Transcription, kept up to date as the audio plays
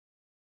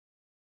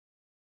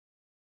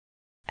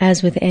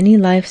As with any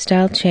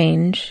lifestyle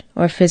change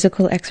or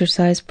physical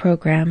exercise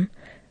program,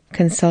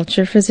 consult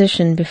your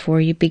physician before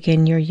you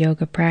begin your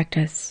yoga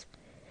practice.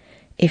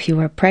 If you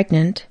are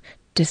pregnant,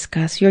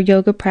 discuss your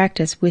yoga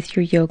practice with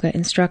your yoga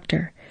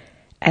instructor.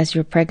 As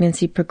your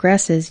pregnancy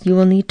progresses, you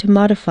will need to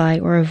modify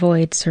or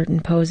avoid certain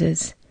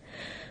poses.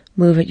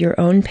 Move at your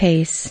own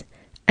pace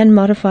and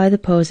modify the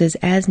poses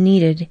as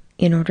needed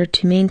in order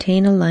to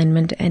maintain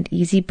alignment and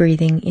easy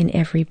breathing in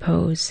every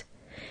pose.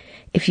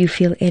 If you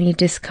feel any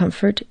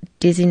discomfort,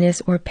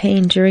 dizziness, or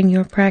pain during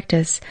your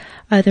practice,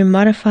 either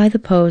modify the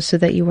pose so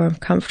that you are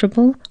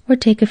comfortable or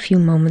take a few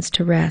moments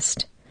to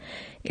rest.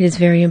 It is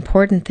very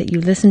important that you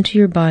listen to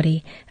your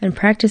body and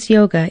practice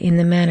yoga in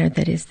the manner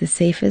that is the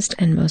safest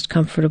and most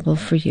comfortable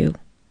for you.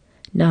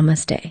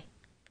 Namaste.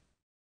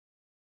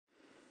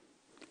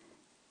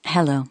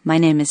 Hello, my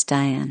name is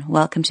Diane.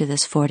 Welcome to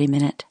this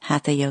 40-minute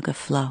Hatha Yoga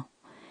flow.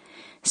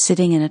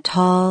 Sitting in a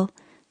tall,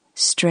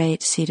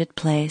 straight seated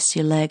place,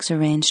 your legs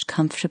arranged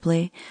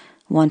comfortably,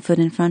 one foot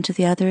in front of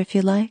the other if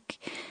you like,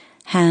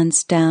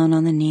 hands down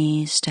on the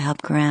knees to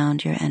help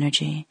ground your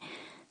energy,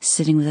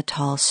 sitting with a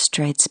tall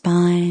straight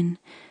spine,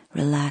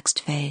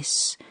 relaxed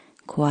face,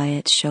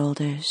 quiet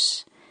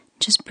shoulders,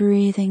 just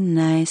breathing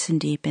nice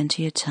and deep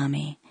into your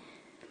tummy.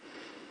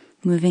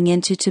 Moving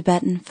into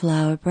Tibetan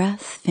flower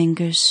breath,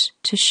 fingers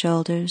to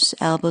shoulders,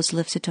 elbows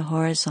lifted to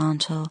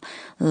horizontal,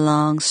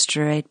 long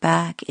straight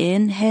back,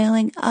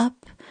 inhaling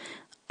up,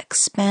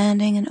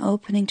 expanding and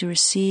opening to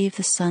receive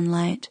the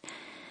sunlight.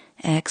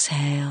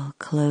 Exhale,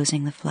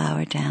 closing the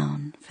flower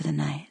down for the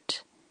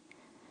night.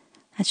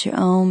 At your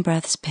own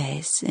breath's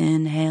pace,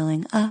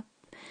 inhaling up,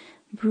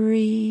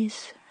 breathe,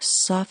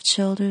 soft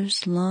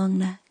shoulders, long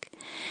neck.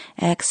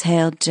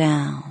 Exhale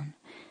down,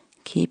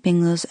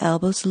 keeping those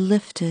elbows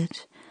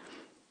lifted,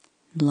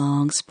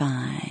 long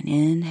spine.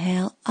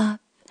 Inhale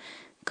up,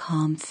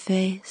 calm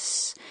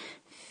face,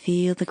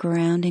 feel the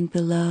grounding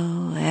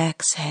below.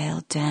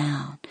 Exhale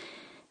down,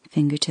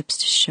 fingertips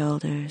to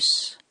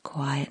shoulders,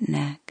 quiet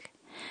neck.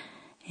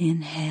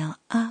 Inhale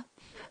up,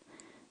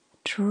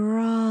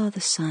 draw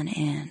the sun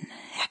in.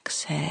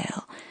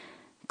 Exhale,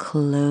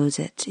 close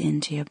it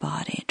into your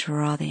body.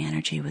 Draw the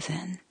energy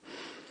within.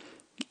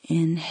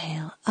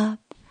 Inhale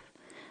up,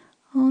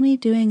 only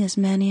doing as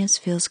many as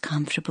feels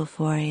comfortable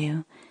for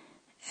you.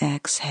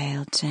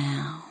 Exhale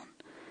down,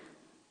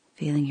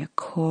 feeling your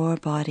core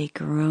body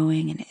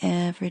growing in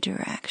every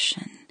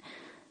direction,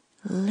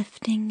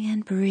 lifting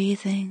and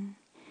breathing.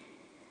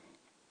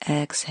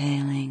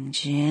 Exhaling,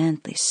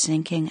 gently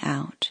sinking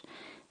out.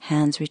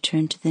 Hands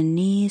return to the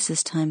knees,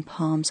 this time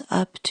palms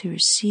up to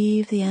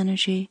receive the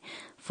energy.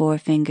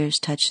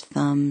 Forefingers touch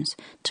thumbs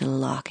to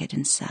lock it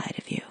inside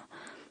of you.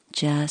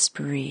 Just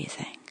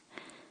breathing.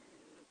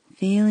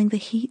 Feeling the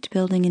heat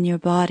building in your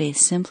body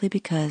simply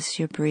because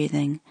you're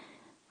breathing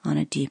on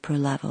a deeper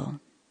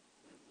level.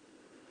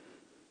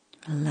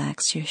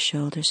 Relax your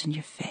shoulders and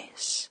your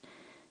face.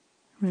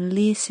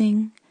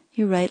 Releasing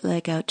your right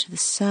leg out to the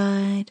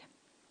side.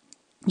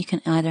 You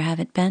can either have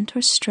it bent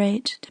or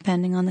straight,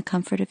 depending on the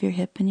comfort of your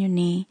hip and your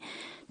knee.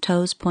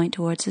 Toes point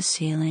towards the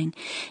ceiling.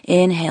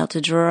 Inhale to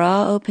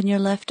draw open your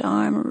left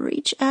arm,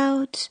 reach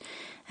out,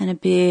 and a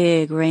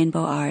big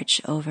rainbow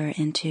arch over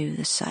into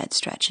the side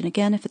stretch. And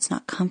again, if it's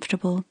not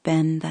comfortable,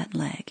 bend that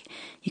leg.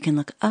 You can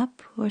look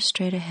up or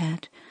straight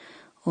ahead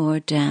or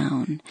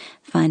down,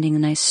 finding a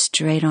nice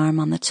straight arm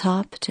on the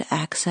top to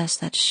access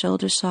that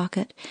shoulder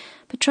socket,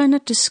 but try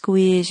not to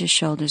squeeze your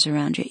shoulders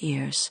around your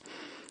ears.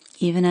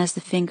 Even as the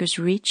fingers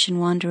reach in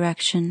one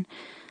direction,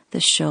 the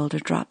shoulder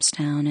drops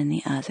down in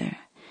the other.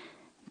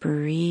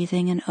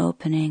 Breathing and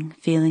opening,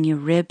 feeling your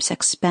ribs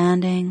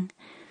expanding.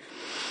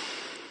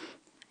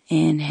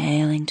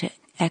 Inhaling to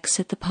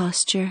exit the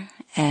posture,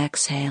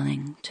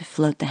 exhaling to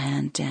float the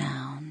hand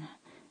down.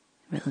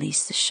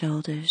 Release the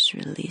shoulders,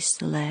 release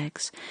the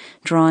legs,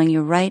 drawing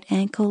your right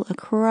ankle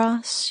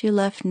across your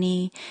left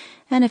knee,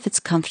 and if it's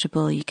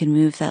comfortable, you can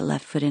move that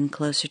left foot in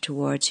closer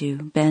towards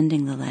you,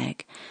 bending the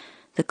leg.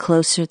 The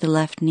closer the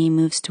left knee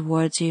moves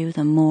towards you,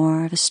 the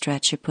more of a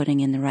stretch you're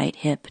putting in the right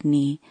hip,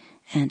 knee,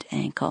 and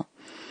ankle.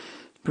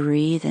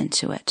 Breathe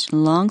into it.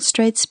 Long,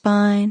 straight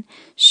spine,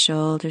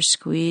 shoulders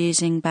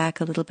squeezing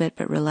back a little bit,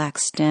 but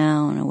relax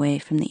down away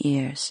from the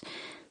ears.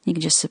 You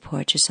can just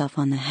support yourself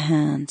on the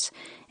hands,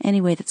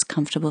 any way that's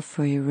comfortable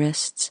for your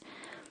wrists.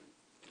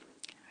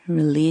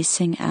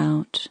 Releasing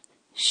out,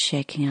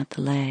 shaking out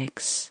the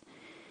legs.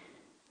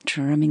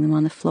 Drumming them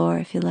on the floor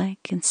if you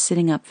like, and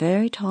sitting up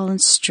very tall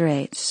and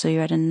straight so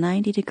you're at a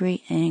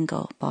 90-degree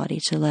angle, body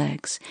to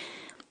legs.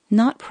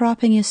 Not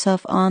propping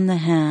yourself on the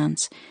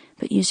hands,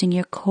 but using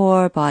your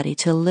core body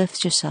to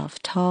lift yourself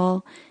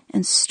tall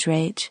and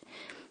straight,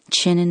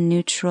 chin in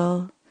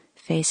neutral,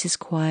 face is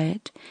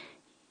quiet,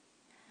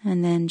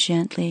 and then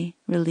gently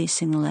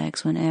releasing the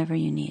legs whenever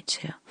you need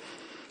to.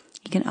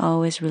 You can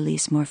always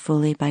release more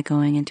fully by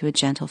going into a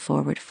gentle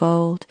forward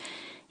fold.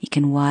 You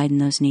can widen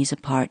those knees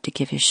apart to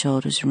give your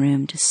shoulders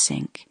room to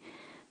sink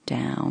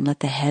down.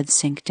 Let the head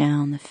sink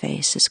down, the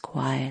face is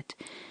quiet.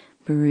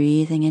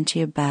 Breathing into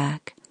your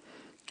back,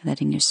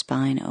 letting your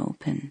spine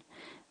open.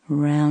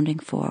 rounding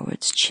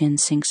forwards. Chin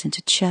sinks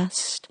into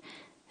chest,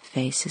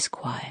 face is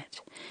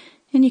quiet.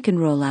 And you can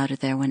roll out of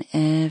there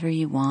whenever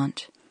you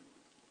want.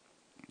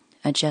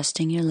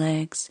 Adjusting your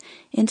legs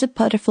into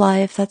butterfly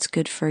if that's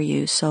good for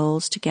you.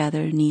 Soles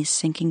together, knees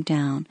sinking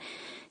down.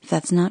 If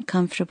that's not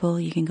comfortable,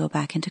 you can go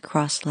back into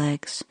cross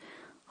legs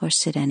or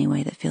sit any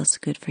way that feels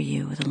good for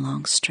you with a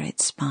long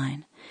straight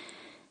spine.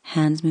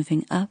 Hands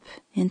moving up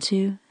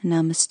into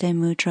Namaste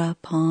Mudra,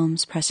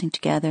 palms pressing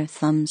together,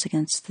 thumbs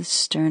against the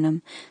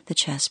sternum, the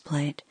chest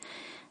plate,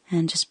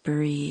 and just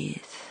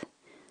breathe.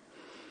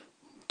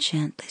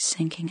 Gently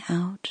sinking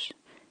out,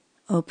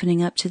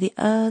 opening up to the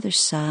other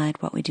side.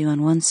 What we do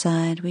on one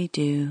side, we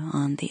do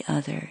on the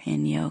other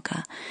in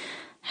yoga.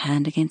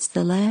 Hand against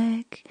the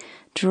leg,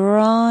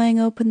 drawing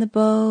open the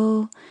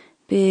bow.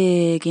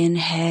 Big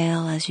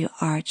inhale as you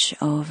arch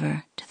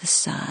over to the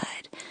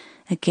side.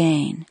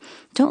 Again,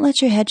 don't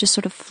let your head just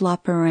sort of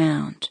flop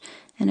around.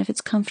 And if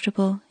it's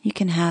comfortable, you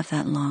can have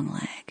that long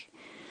leg.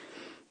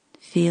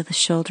 Feel the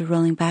shoulder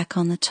rolling back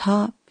on the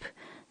top,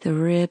 the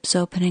ribs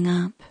opening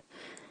up,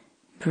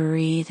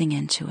 breathing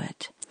into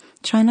it.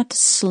 Try not to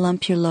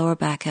slump your lower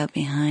back out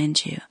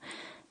behind you.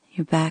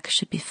 Your back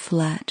should be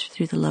flat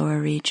through the lower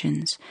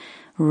regions,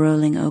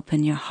 rolling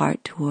open your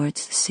heart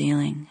towards the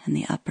ceiling and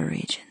the upper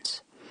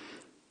regions.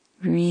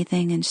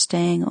 Breathing and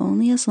staying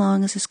only as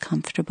long as is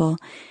comfortable.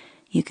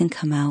 You can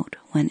come out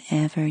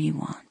whenever you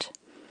want.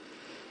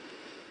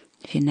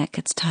 If your neck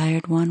gets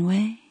tired one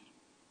way,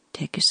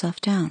 take yourself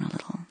down a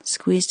little.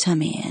 Squeeze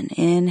tummy in.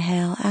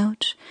 Inhale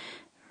out.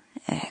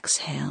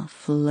 Exhale.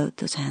 Float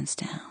those hands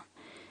down.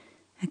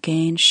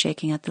 Again,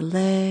 shaking out the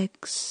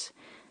legs.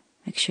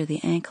 Make sure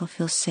the ankle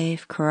feels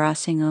safe.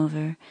 Crossing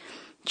over.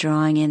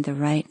 Drawing in the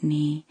right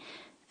knee.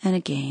 And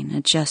again,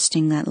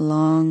 adjusting that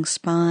long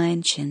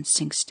spine. Chin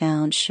sinks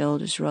down.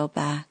 Shoulders roll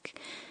back.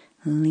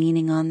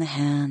 Leaning on the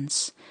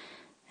hands.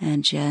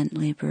 And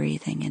gently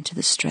breathing into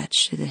the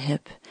stretch through the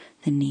hip,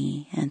 the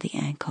knee, and the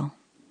ankle.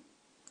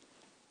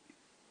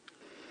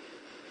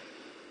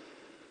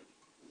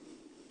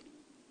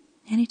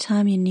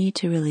 Anytime you need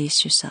to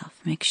release yourself,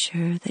 make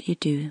sure that you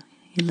do.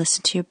 You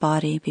listen to your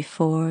body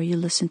before you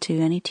listen to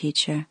any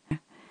teacher.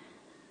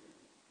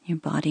 Your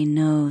body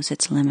knows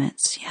its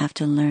limits. You have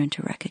to learn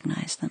to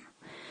recognize them.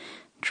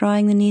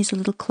 Drawing the knees a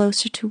little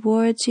closer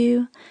towards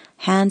you,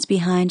 hands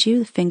behind you,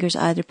 the fingers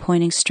either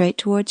pointing straight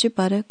towards your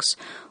buttocks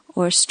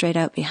or straight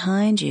out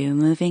behind you,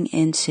 moving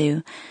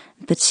into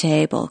the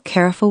table.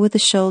 Careful with the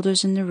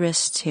shoulders and the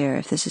wrists here.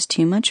 If this is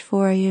too much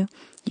for you,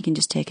 you can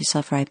just take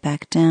yourself right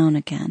back down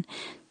again.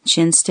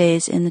 Chin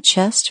stays in the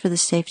chest for the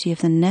safety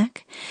of the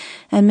neck,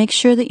 and make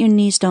sure that your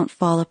knees don't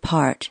fall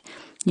apart.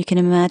 You can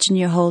imagine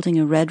you're holding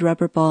a red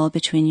rubber ball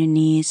between your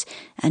knees,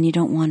 and you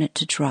don't want it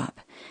to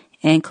drop.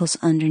 Ankles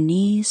under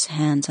knees,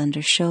 hands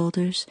under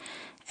shoulders,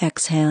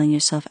 exhaling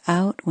yourself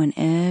out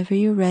whenever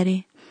you're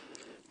ready.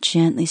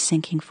 Gently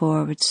sinking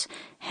forwards,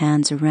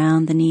 hands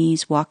around the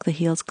knees, walk the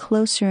heels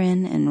closer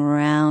in and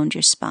round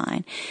your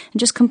spine. And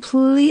just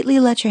completely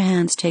let your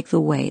hands take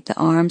the weight. The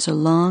arms are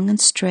long and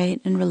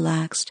straight and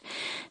relaxed,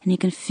 and you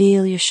can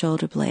feel your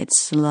shoulder blades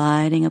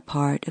sliding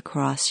apart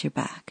across your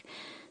back.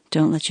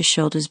 Don't let your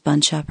shoulders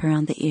bunch up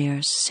around the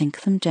ears.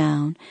 Sink them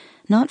down,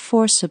 not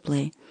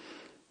forcibly,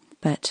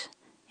 but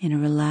in a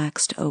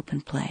relaxed,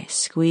 open place.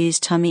 Squeeze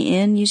tummy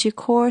in. Use your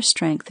core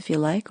strength if you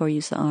like, or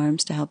use the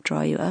arms to help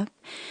draw you up.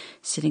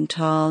 Sitting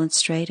tall and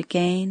straight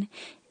again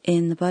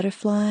in the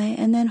butterfly,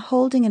 and then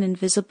holding an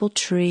invisible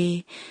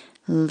tree,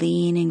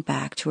 leaning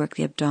back to work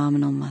the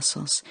abdominal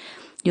muscles.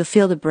 You'll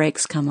feel the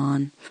brakes come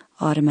on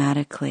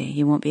automatically.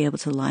 You won't be able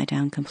to lie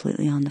down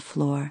completely on the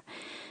floor.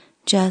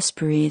 Just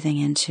breathing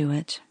into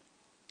it.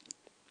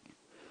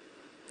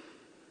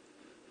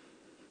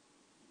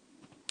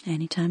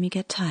 Anytime you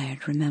get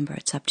tired, remember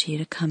it's up to you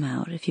to come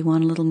out. If you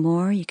want a little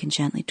more, you can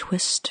gently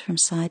twist from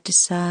side to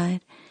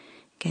side,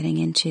 getting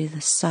into the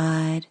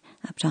side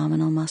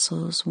abdominal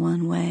muscles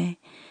one way,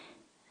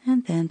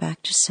 and then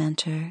back to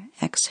center,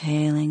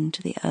 exhaling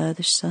to the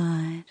other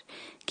side.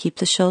 Keep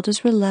the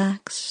shoulders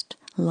relaxed,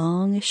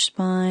 longish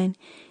spine,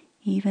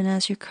 even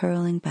as you're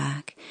curling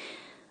back.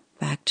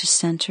 Back to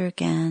center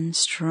again,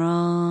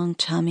 strong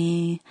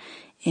tummy.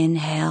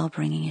 Inhale,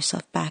 bringing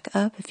yourself back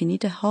up. If you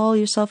need to haul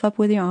yourself up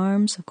with your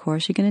arms, of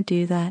course you're going to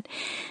do that.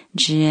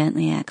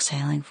 Gently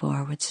exhaling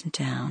forwards and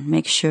down.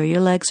 Make sure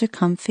your legs are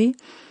comfy.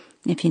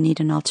 If you need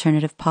an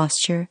alternative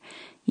posture,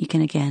 you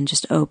can again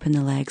just open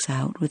the legs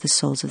out with the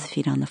soles of the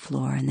feet on the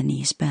floor and the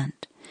knees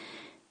bent.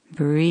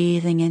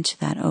 Breathing into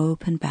that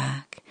open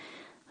back,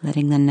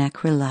 letting the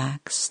neck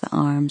relax, the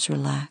arms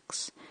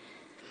relax.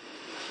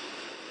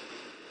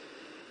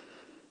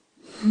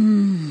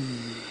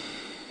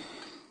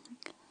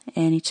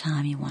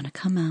 Anytime you want to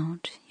come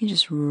out, you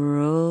just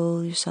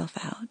roll yourself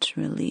out,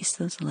 release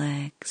those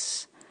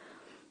legs,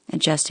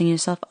 adjusting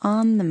yourself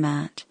on the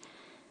mat,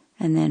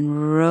 and then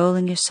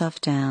rolling yourself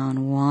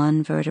down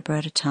one vertebra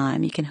at a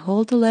time. You can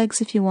hold the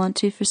legs if you want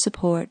to for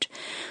support,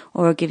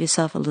 or give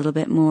yourself a little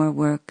bit more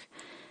work,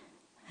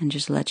 and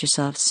just let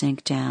yourself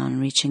sink down,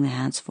 reaching the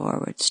hands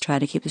forwards. Try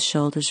to keep the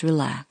shoulders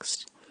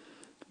relaxed.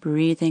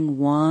 breathing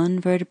one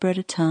vertebra at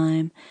a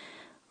time,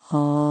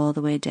 all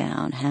the way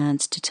down.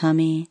 Hands to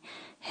tummy,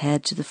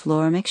 head to the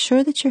floor. Make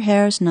sure that your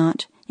hair is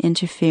not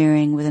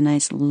interfering with a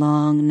nice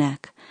long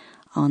neck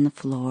on the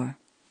floor.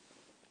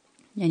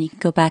 And you can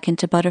go back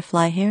into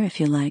butterfly here if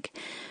you like,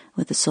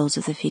 with the soles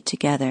of the feet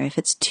together. If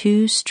it's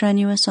too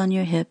strenuous on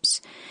your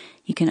hips,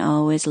 you can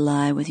always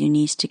lie with your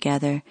knees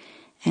together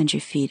and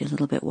your feet a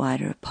little bit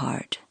wider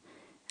apart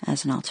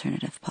as an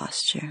alternative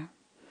posture.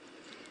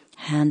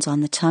 Hands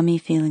on the tummy,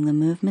 feeling the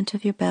movement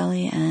of your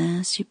belly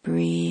as you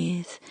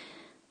breathe,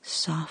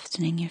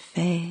 softening your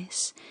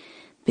face.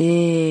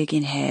 Big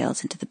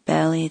inhales into the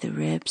belly, the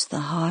ribs, the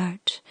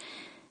heart.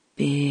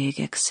 Big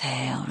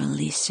exhale,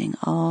 releasing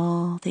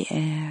all the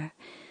air,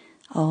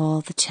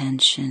 all the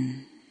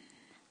tension.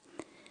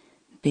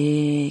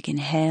 Big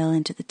inhale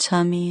into the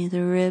tummy,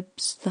 the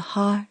ribs, the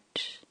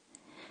heart.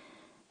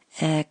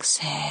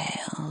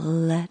 Exhale,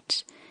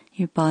 let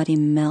your body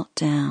melt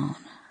down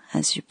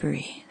as you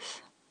breathe.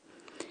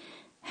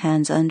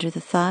 Hands under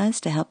the thighs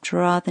to help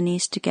draw the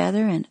knees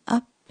together and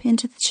up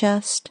into the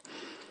chest.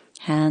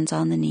 Hands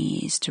on the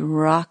knees to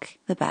rock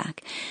the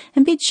back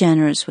and be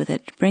generous with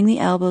it. Bring the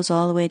elbows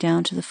all the way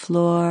down to the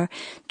floor.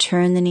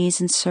 Turn the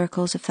knees in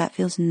circles if that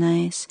feels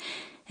nice.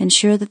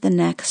 Ensure that the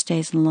neck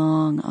stays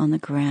long on the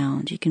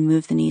ground. You can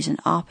move the knees in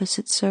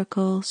opposite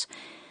circles.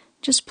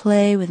 Just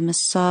play with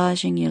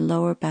massaging your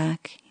lower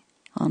back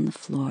on the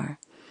floor.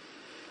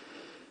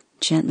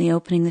 Gently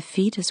opening the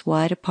feet as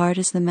wide apart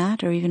as the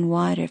mat, or even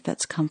wider if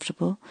that's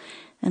comfortable,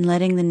 and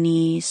letting the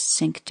knees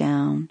sink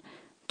down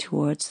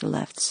towards the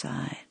left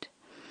side.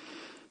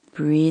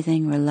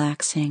 Breathing,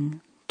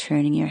 relaxing,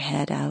 turning your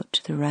head out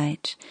to the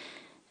right.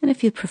 And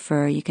if you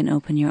prefer, you can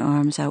open your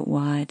arms out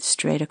wide,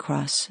 straight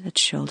across at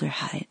shoulder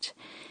height,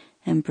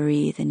 and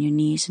breathe in your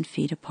knees and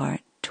feet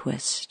apart,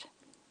 twist.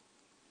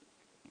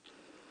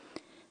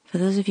 For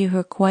those of you who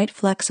are quite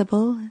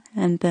flexible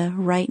and the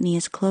right knee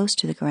is close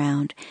to the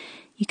ground,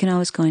 you can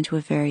always go into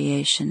a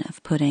variation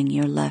of putting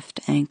your left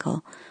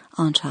ankle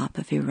on top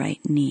of your right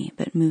knee,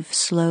 but move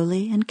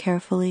slowly and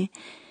carefully.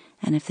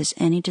 And if there's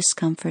any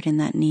discomfort in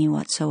that knee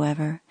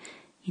whatsoever,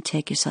 you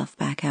take yourself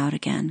back out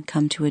again.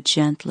 Come to a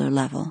gentler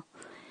level.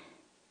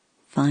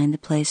 Find the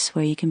place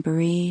where you can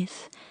breathe.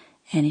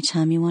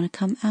 Anytime you want to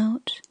come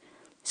out,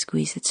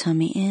 squeeze the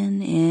tummy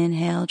in.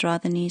 Inhale, draw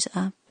the knees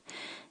up.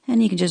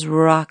 And you can just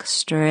rock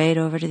straight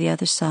over to the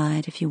other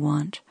side if you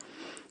want.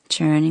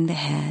 Turning the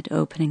head,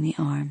 opening the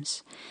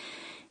arms.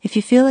 If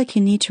you feel like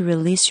you need to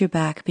release your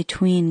back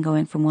between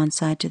going from one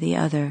side to the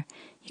other,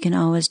 you can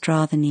always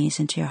draw the knees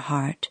into your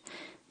heart.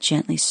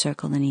 Gently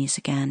circle the knees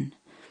again.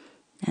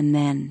 And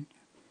then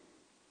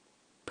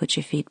put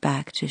your feet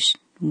back to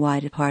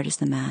wide apart as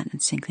the mat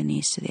and sink the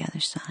knees to the other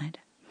side.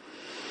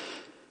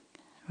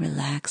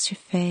 Relax your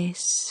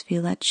face.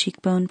 Feel that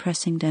cheekbone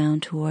pressing down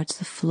towards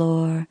the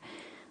floor.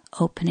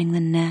 Opening the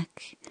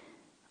neck.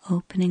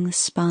 Opening the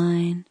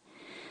spine.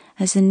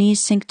 As the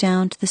knees sink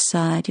down to the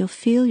side, you'll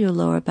feel your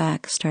lower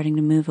back starting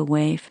to move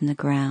away from the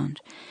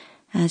ground.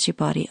 As your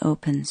body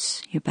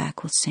opens, your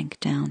back will sink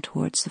down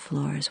towards the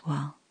floor as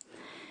well.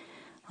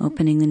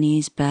 Opening the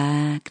knees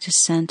back to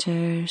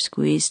center,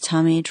 squeeze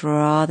tummy,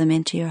 draw them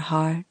into your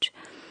heart.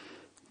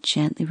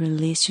 Gently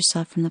release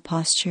yourself from the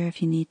posture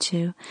if you need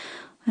to.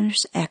 And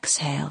just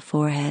exhale,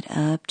 forehead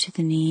up to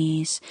the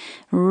knees,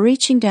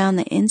 reaching down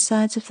the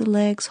insides of the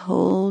legs,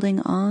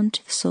 holding on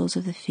to the soles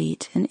of the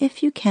feet. And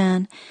if you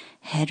can,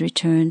 head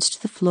returns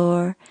to the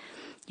floor.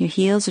 Your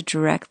heels are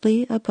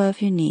directly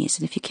above your knees.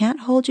 And if you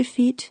can't hold your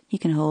feet, you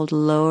can hold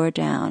lower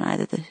down,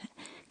 either the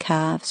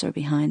calves or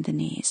behind the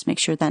knees. Make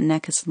sure that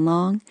neck is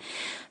long.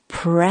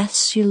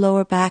 Press your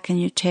lower back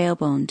and your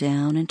tailbone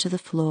down into the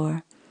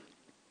floor.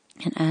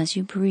 And as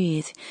you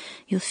breathe,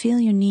 you'll feel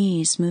your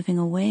knees moving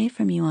away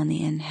from you on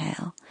the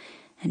inhale.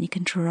 And you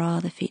can draw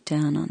the feet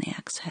down on the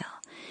exhale.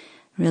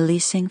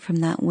 Releasing from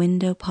that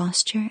window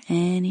posture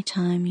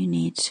anytime you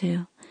need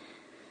to.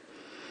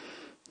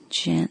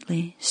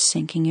 Gently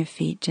sinking your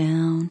feet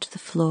down to the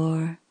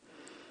floor.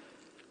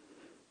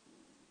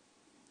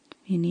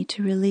 You need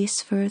to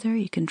release further.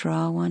 You can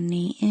draw one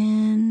knee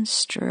in,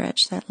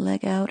 stretch that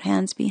leg out,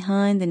 hands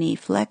behind the knee,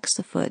 flex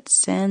the foot,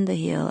 send the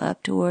heel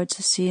up towards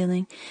the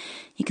ceiling.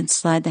 You can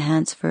slide the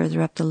hands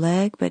further up the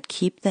leg, but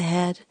keep the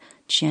head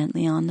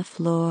gently on the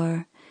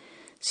floor.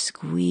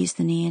 Squeeze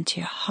the knee into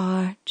your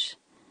heart.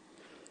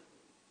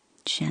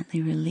 Gently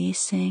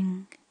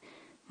releasing,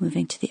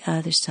 moving to the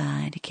other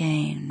side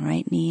again.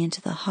 Right knee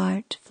into the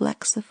heart,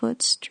 flex the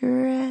foot,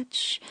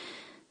 stretch.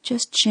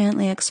 Just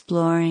gently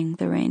exploring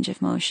the range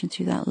of motion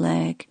through that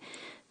leg.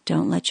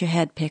 Don't let your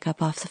head pick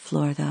up off the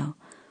floor though.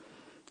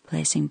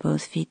 Placing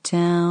both feet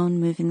down,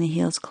 moving the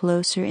heels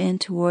closer in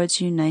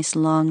towards you, nice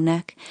long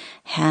neck,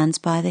 hands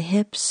by the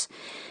hips.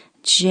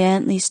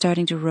 Gently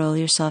starting to roll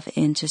yourself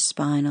into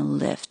spinal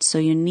lift. So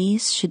your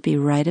knees should be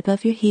right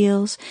above your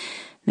heels.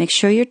 Make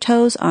sure your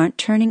toes aren't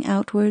turning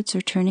outwards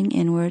or turning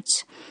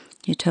inwards.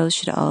 Your toes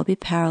should all be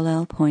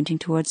parallel, pointing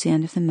towards the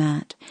end of the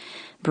mat.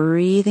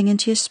 Breathing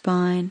into your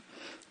spine.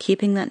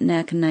 Keeping that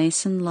neck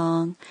nice and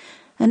long.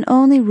 and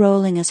only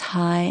rolling as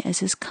high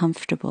as is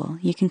comfortable.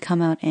 You can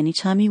come out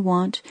anytime you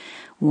want,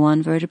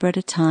 one vertebra at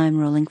a time,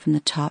 rolling from the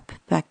top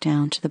back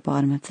down to the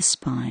bottom of the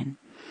spine.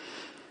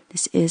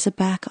 This is a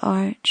back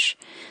arch,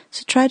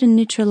 so try to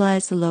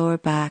neutralize the lower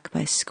back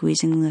by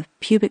squeezing the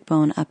pubic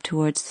bone up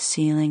towards the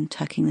ceiling,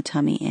 tucking the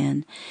tummy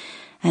in.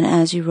 And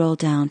as you roll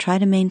down, try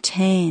to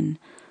maintain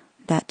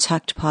that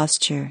tucked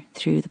posture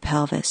through the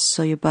pelvis,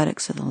 so your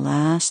buttocks are the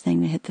last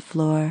thing to hit the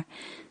floor,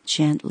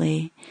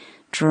 gently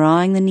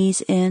drawing the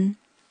knees in,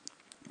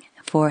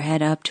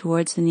 forehead up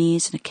towards the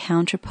knees in a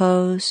counter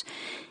pose.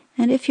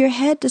 And if your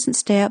head doesn't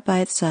stay up by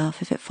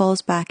itself, if it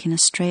falls back in a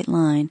straight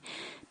line,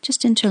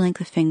 just interlink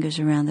the fingers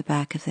around the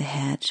back of the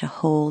head to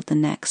hold the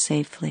neck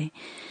safely.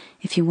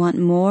 If you want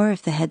more,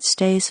 if the head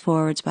stays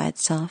forwards by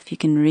itself, you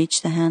can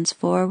reach the hands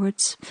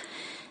forwards.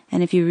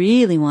 And if you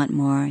really want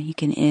more, you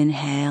can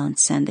inhale and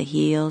send the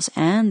heels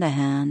and the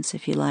hands,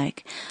 if you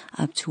like,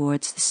 up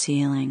towards the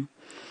ceiling.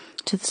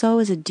 So there's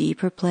always a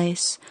deeper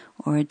place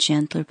or a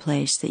gentler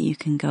place that you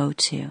can go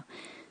to.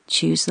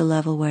 Choose the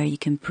level where you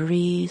can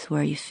breathe,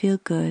 where you feel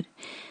good,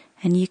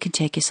 and you can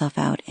take yourself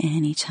out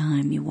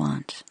anytime you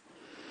want.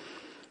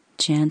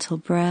 Gentle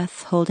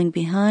breath, holding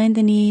behind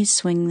the knees,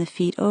 swinging the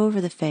feet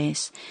over the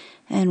face,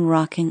 and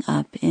rocking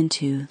up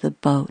into the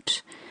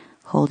boat.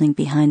 Holding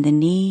behind the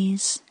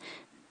knees,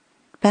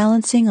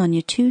 balancing on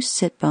your two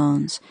sit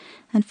bones,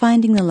 and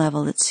finding the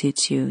level that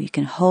suits you. You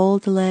can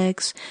hold the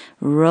legs,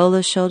 roll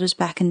those shoulders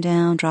back and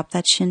down, drop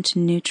that shin to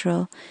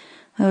neutral.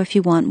 Or if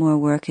you want more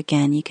work,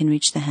 again, you can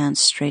reach the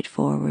hands straight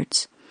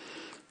forwards.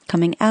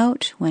 Coming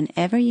out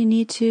whenever you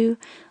need to,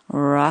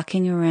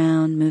 rocking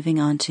around, moving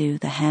onto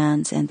the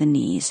hands and the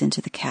knees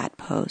into the cat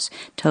pose.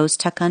 Toes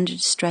tuck under to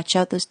stretch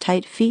out those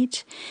tight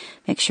feet.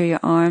 Make sure your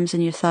arms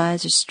and your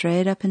thighs are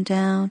straight up and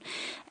down.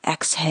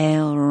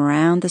 Exhale,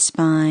 round the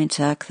spine,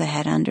 tuck the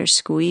head under,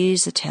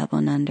 squeeze the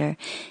tailbone under.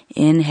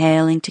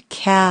 Inhaling to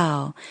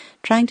cow,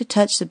 trying to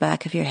touch the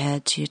back of your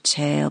head to your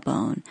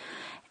tailbone.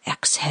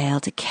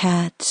 Exhale to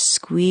cat,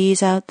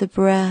 squeeze out the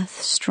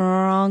breath,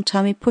 strong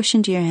tummy, push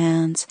into your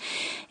hands.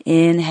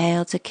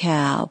 Inhale to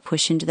cow,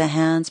 push into the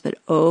hands, but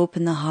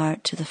open the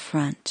heart to the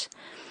front.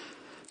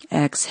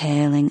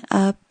 Exhaling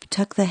up,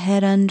 tuck the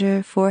head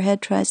under,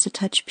 forehead tries to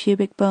touch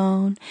pubic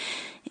bone.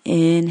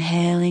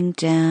 Inhaling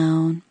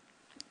down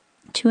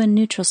to a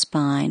neutral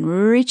spine,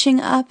 reaching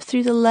up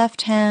through the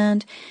left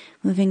hand,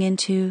 moving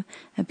into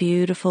a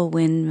beautiful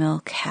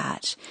windmill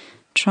cat.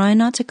 Try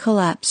not to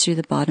collapse through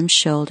the bottom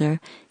shoulder.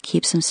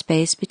 Keep some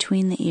space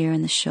between the ear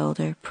and the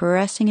shoulder,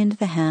 pressing into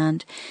the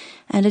hand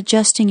and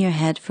adjusting your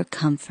head for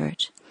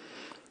comfort.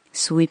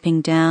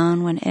 Sweeping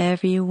down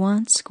whenever you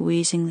want,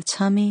 squeezing the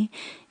tummy,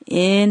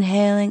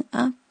 inhaling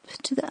up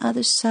to the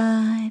other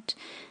side,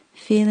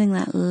 feeling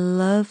that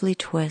lovely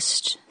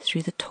twist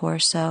through the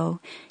torso.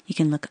 You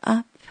can look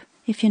up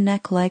if your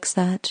neck likes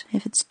that.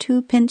 If it's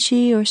too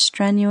pinchy or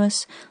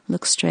strenuous,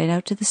 look straight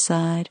out to the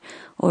side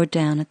or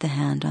down at the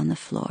hand on the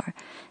floor.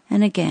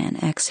 And again,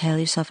 exhale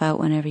yourself out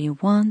whenever you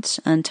want,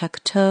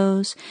 untuck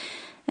toes,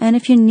 and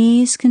if your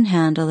knees can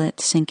handle it,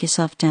 sink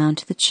yourself down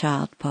to the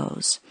child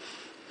pose.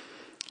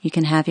 You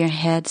can have your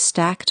head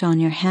stacked on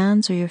your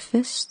hands or your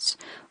fists,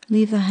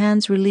 leave the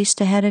hands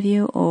released ahead of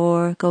you,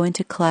 or go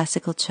into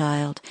classical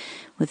child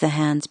with the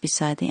hands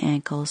beside the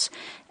ankles,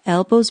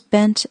 elbows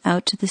bent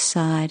out to the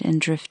side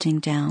and drifting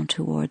down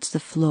towards the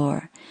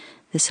floor.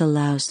 This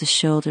allows the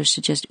shoulders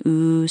to just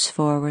ooze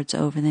forwards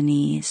over the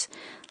knees,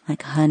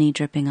 like honey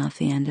dripping off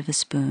the end of a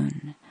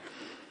spoon.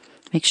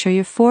 Make sure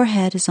your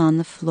forehead is on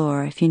the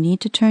floor. If you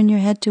need to turn your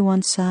head to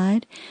one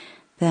side,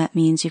 that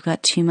means you've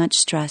got too much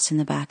stress in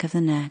the back of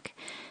the neck,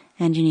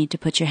 and you need to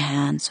put your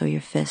hands or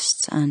your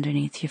fists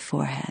underneath your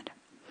forehead.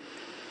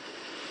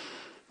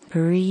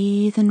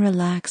 Breathe and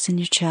relax in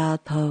your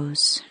child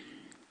pose.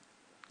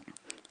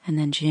 And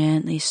then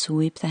gently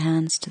sweep the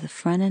hands to the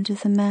front end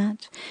of the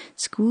mat.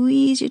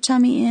 Squeeze your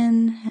tummy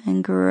in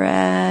and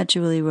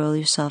gradually roll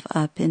yourself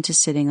up into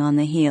sitting on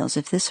the heels.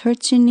 If this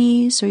hurts your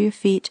knees or your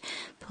feet,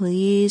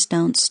 please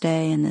don't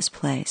stay in this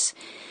place.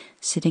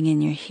 Sitting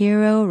in your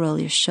hero, roll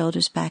your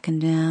shoulders back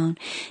and down.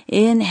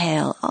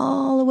 Inhale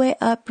all the way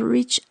up,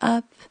 reach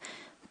up.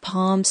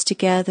 Palms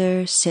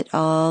together, sit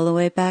all the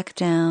way back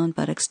down,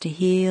 buttocks to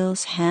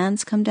heels,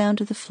 hands come down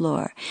to the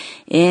floor.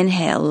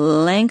 Inhale,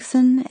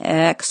 lengthen,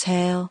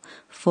 exhale,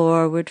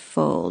 forward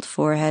fold,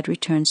 forehead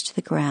returns to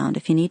the ground.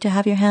 If you need to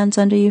have your hands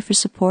under you for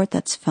support,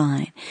 that's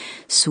fine.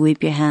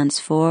 Sweep your hands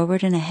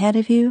forward and ahead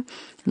of you.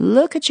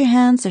 Look at your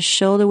hands, they're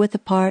shoulder width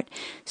apart.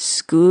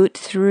 Scoot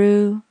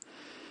through.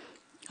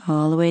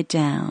 All the way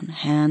down,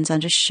 hands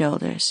under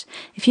shoulders.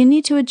 If you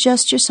need to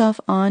adjust yourself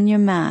on your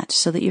mat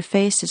so that your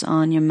face is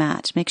on your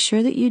mat, make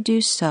sure that you do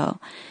so.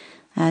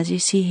 As you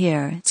see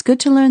here, it's good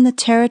to learn the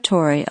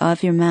territory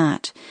of your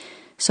mat.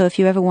 So if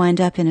you ever wind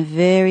up in a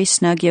very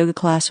snug yoga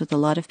class with a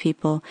lot of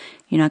people,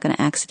 you're not going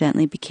to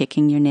accidentally be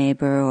kicking your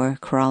neighbor or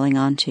crawling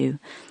onto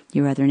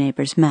your other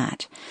neighbor's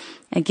mat.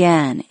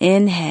 Again,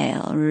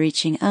 inhale,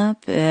 reaching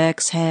up,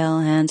 exhale,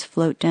 hands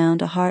float down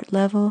to heart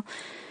level.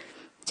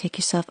 Take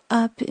yourself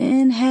up,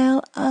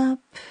 inhale, up.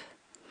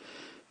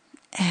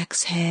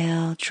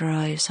 Exhale,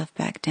 draw yourself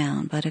back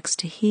down, buttocks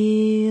to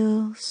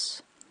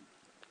heels.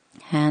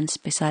 Hands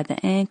beside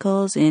the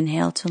ankles.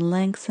 Inhale to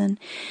lengthen.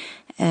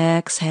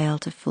 Exhale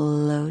to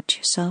float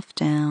yourself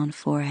down,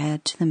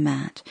 forehead to the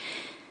mat.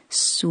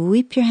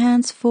 Sweep your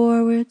hands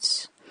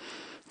forwards.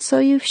 So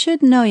you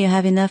should know you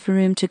have enough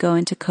room to go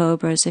into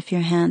cobras if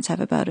your hands have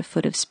about a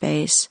foot of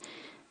space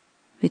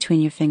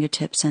between your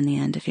fingertips and the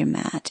end of your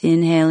mat.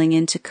 Inhaling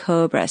into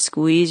cobra,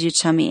 squeeze your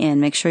tummy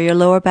in. Make sure your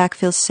lower back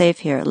feels safe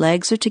here.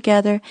 Legs are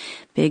together,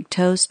 big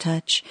toes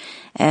touch.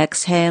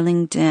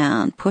 Exhaling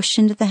down, push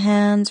into the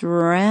hands,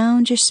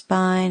 round your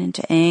spine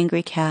into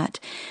angry cat.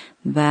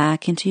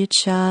 Back into your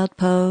child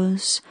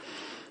pose.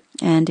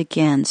 And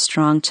again,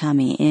 strong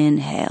tummy.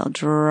 Inhale,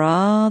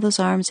 draw those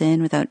arms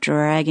in without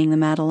dragging the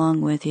mat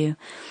along with you.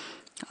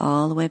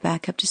 All the way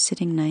back up to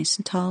sitting nice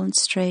and tall and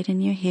straight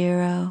in your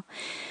hero.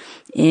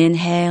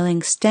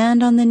 Inhaling,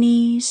 stand on the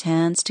knees,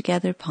 hands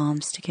together,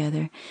 palms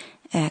together.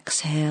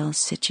 Exhale,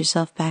 sit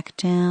yourself back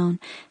down.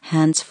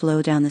 Hands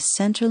flow down the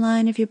center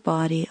line of your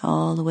body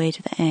all the way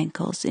to the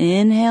ankles.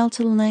 Inhale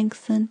to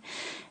lengthen.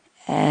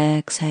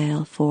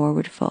 Exhale,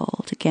 forward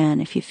fold.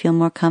 Again, if you feel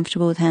more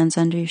comfortable with hands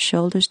under your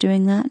shoulders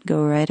doing that,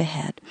 go right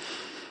ahead.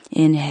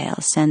 Inhale,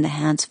 send the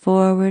hands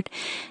forward.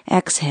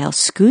 Exhale,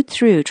 scoot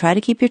through. Try to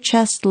keep your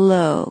chest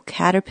low.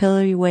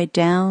 Caterpillar your way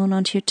down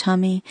onto your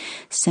tummy.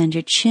 Send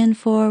your chin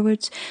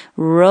forwards.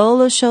 Roll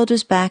those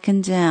shoulders back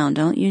and down.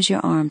 Don't use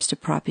your arms to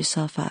prop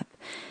yourself up.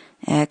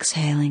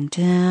 Exhaling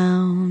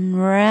down.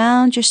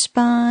 Round your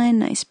spine.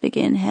 Nice big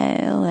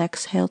inhale.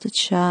 Exhale to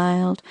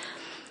child.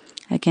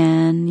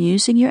 Again,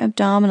 using your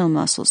abdominal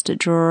muscles to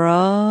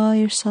draw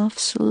yourself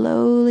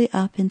slowly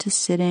up into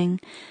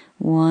sitting.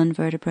 One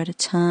vertebra at a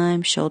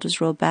time,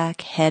 shoulders roll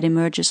back, head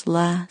emerges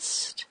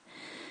last.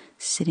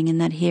 Sitting in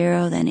that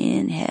hero, then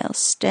inhale,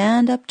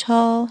 stand up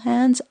tall,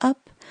 hands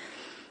up,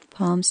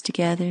 palms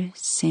together,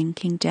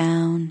 sinking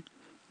down.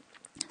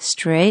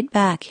 Straight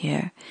back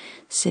here,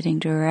 sitting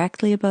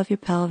directly above your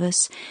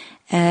pelvis.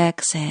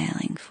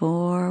 Exhaling,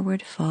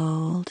 forward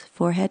fold,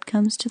 forehead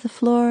comes to the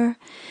floor.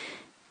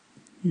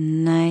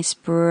 Nice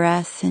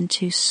breath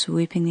into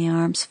sweeping the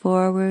arms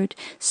forward.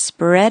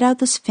 Spread out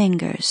those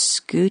fingers.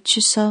 Scoot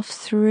yourself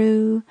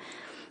through.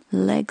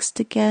 Legs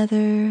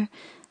together.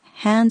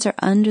 Hands are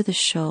under the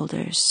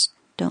shoulders.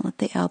 Don't let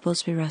the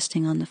elbows be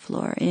resting on the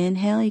floor.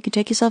 Inhale. You can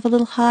take yourself a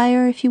little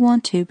higher if you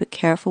want to, but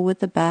careful with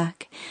the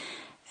back.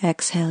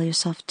 Exhale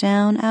yourself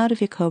down out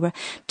of your cobra.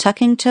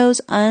 Tucking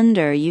toes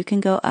under. You can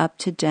go up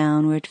to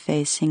downward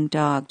facing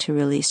dog to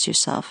release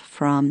yourself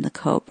from the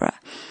cobra.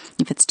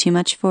 If it's too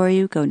much for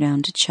you, go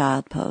down to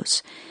child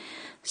pose.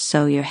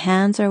 So your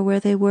hands are where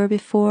they were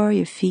before,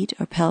 your feet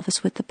are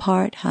pelvis width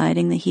apart,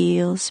 hiding the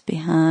heels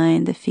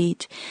behind the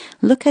feet.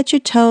 Look at your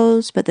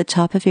toes, but the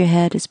top of your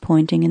head is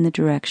pointing in the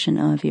direction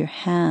of your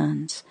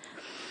hands.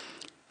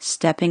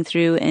 Stepping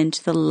through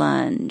into the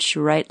lunge,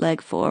 right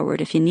leg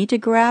forward. If you need to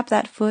grab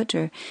that foot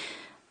or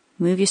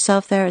move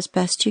yourself there as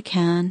best you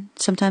can.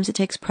 Sometimes it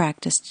takes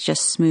practice to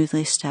just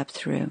smoothly step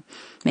through.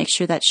 Make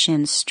sure that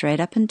shin's straight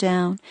up and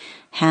down.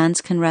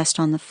 Hands can rest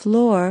on the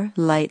floor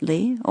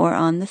lightly or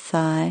on the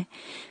thigh.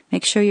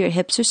 Make sure your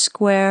hips are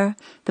square.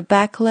 The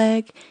back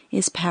leg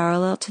is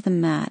parallel to the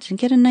mat. And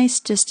get a nice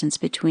distance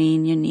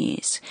between your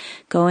knees.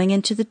 Going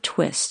into the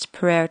twist,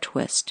 prayer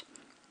twist.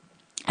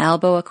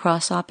 Elbow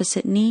across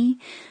opposite knee.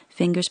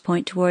 Fingers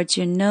point towards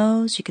your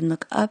nose. You can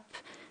look up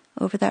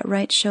over that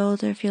right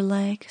shoulder if you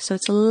like. So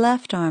it's a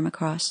left arm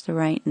across the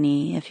right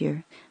knee if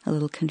you're a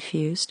little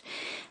confused.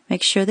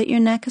 Make sure that your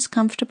neck is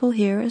comfortable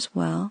here as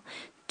well.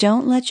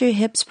 Don't let your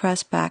hips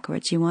press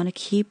backwards. You want to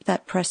keep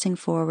that pressing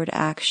forward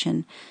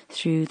action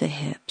through the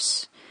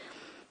hips.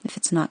 If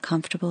it's not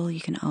comfortable, you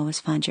can always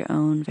find your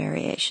own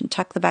variation.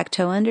 Tuck the back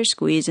toe under,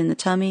 squeeze in the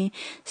tummy,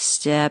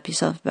 step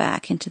yourself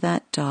back into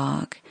that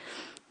dog.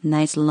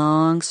 Nice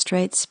long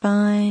straight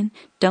spine.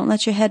 Don't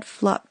let your head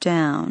flop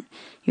down.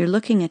 You're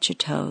looking at your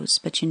toes,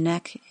 but your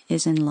neck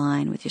is in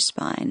line with your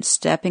spine.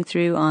 Stepping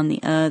through on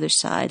the other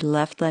side,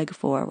 left leg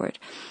forward.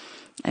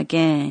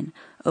 Again,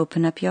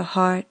 open up your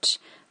heart.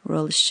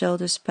 Roll the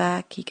shoulders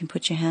back. You can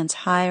put your hands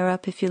higher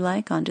up if you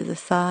like, onto the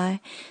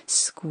thigh.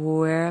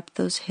 Square up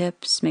those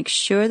hips. Make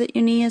sure that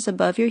your knee is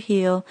above your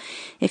heel.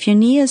 If your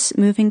knee is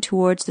moving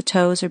towards the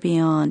toes or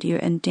beyond, you're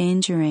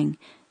endangering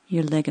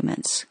your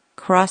ligaments.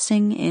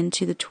 Crossing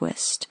into the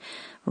twist.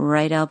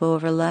 Right elbow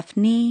over left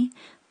knee.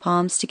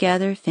 Palms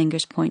together,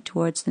 fingers point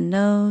towards the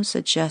nose.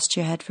 Adjust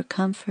your head for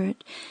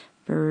comfort.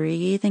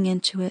 Breathing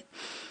into it.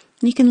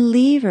 You can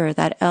lever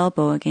that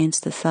elbow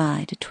against the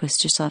thigh to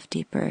twist yourself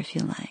deeper if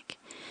you like.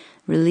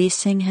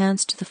 Releasing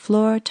hands to the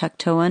floor, tuck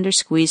toe under,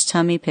 squeeze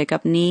tummy, pick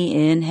up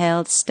knee,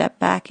 inhale, step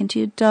back into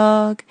your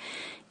dog.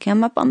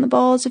 Come up on the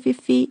balls of your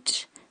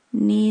feet,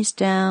 knees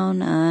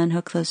down,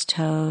 unhook those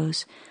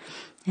toes.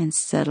 And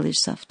settle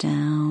yourself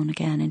down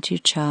again into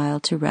your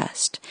child to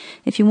rest.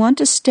 If you want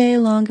to stay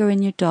longer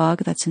in your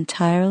dog, that's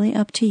entirely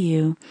up to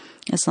you.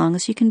 As long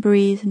as you can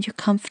breathe and you're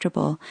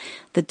comfortable,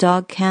 the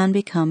dog can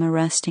become a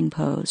resting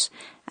pose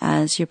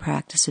as your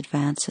practice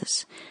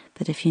advances.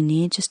 But if you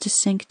need just to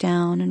sink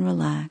down and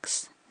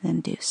relax,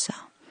 then do so.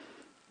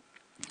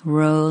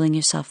 Rolling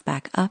yourself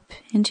back up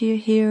into your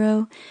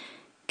hero.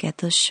 Get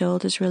those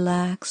shoulders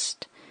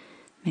relaxed.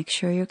 Make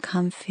sure you're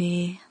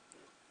comfy.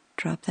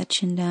 Drop that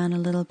chin down a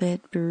little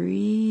bit.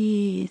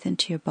 Breathe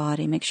into your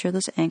body. Make sure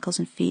those ankles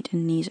and feet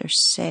and knees are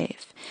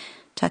safe.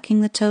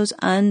 Tucking the toes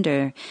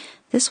under.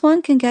 This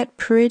one can get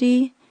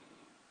pretty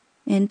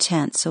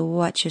intense, so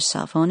watch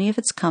yourself, only if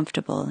it's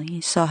comfortable.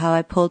 You saw how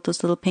I pulled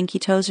those little pinky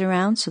toes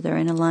around, so they're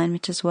in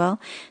alignment as well.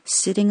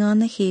 Sitting on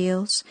the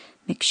heels,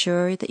 make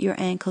sure that your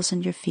ankles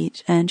and your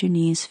feet and your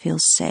knees feel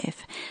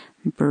safe.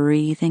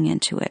 Breathing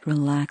into it,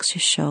 relax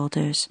your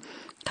shoulders.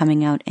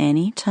 Coming out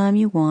any time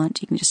you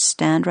want. You can just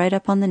stand right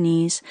up on the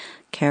knees,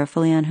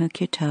 carefully unhook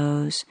your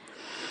toes.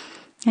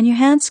 And your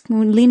hands,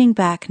 leaning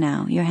back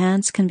now, your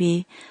hands can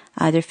be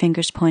either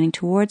fingers pointing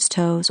towards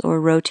toes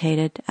or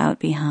rotated out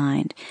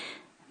behind.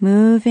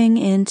 Moving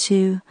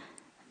into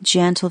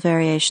gentle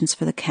variations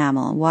for the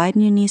camel.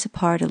 Widen your knees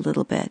apart a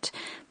little bit.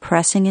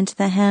 Pressing into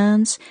the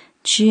hands,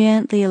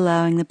 gently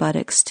allowing the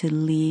buttocks to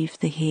leave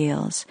the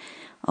heels.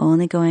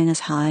 Only going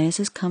as high as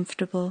is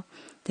comfortable.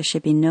 There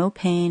should be no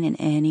pain in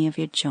any of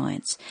your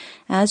joints.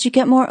 As you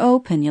get more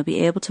open, you'll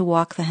be able to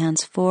walk the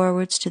hands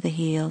forwards to the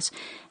heels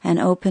and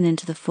open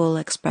into the full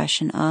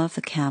expression of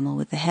the camel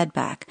with the head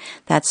back.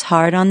 That's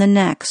hard on the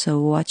neck,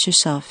 so watch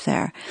yourself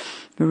there.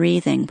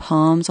 Breathing,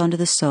 palms onto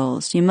the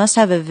soles. You must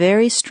have a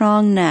very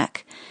strong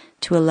neck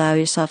to allow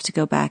yourself to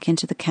go back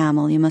into the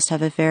camel. You must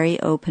have a very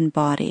open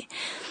body.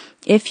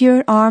 If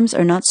your arms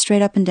are not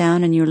straight up and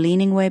down and you're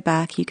leaning way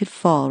back, you could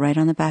fall right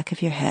on the back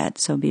of your head,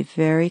 so be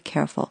very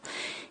careful.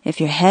 If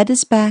your head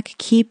is back,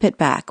 keep it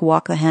back.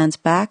 Walk the hands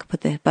back,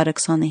 put the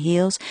buttocks on the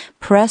heels,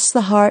 press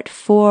the heart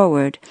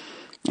forward,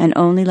 and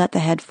only let the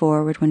head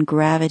forward when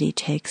gravity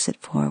takes it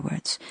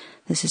forwards.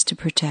 This is to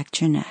protect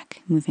your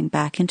neck. Moving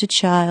back into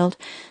child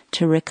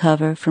to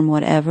recover from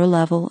whatever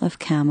level of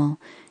camel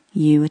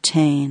you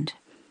attained.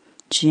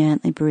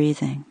 Gently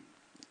breathing.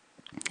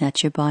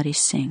 Let your body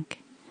sink.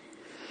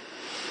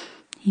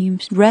 You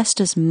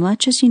rest as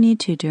much as you need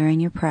to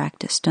during your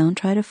practice. Don't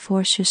try to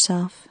force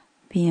yourself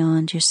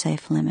beyond your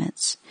safe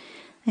limits.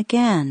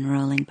 Again,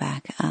 rolling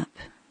back up,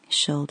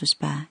 shoulders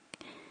back.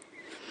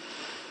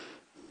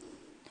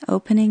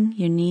 Opening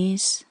your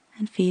knees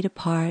and feet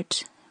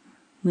apart,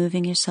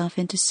 moving yourself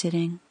into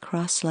sitting,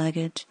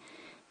 cross-legged,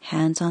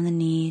 hands on the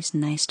knees,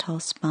 nice tall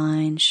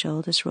spine,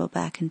 shoulders roll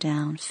back and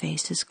down,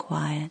 face is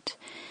quiet,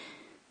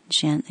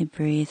 gently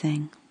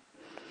breathing.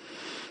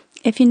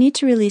 If you need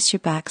to release your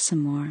back some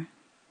more,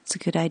 it's a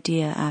good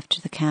idea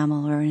after the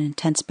camel or an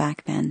intense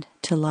back bend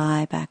to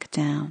lie back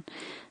down.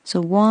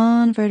 So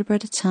one vertebra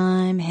at a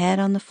time, head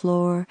on the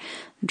floor,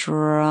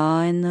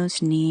 draw in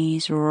those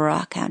knees,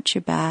 rock out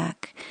your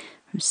back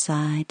from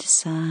side to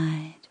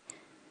side.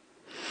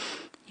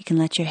 You can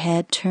let your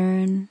head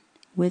turn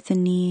with the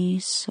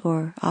knees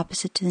or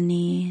opposite to the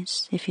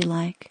knees if you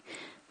like.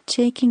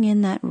 Taking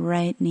in that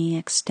right knee,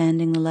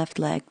 extending the left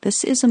leg.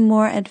 This is a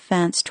more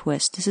advanced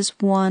twist. This is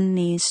one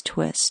knee's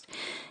twist.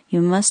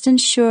 You must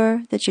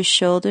ensure that your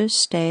shoulders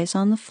stays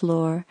on the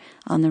floor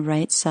on the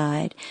right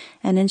side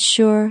and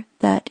ensure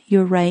that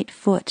your right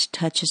foot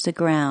touches the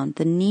ground.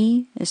 The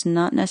knee is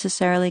not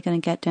necessarily going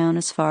to get down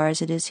as far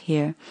as it is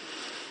here.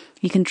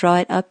 You can draw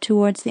it up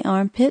towards the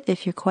armpit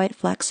if you're quite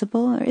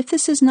flexible, or if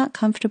this is not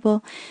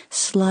comfortable,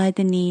 slide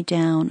the knee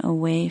down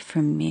away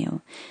from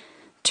you.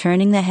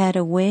 Turning the head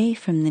away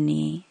from the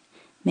knee,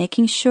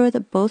 making sure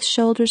that both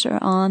shoulders are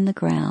on the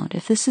ground.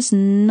 If this is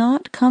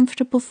not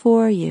comfortable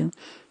for you,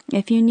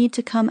 if you need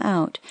to come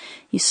out,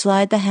 you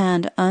slide the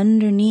hand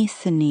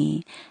underneath the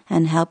knee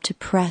and help to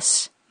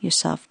press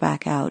yourself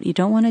back out. You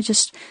don't want to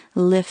just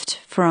lift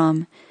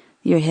from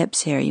your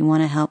hips here. You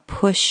want to help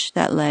push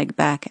that leg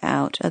back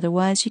out.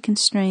 Otherwise, you can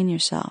strain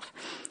yourself.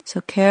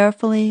 So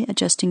carefully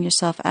adjusting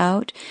yourself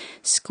out,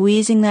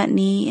 squeezing that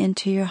knee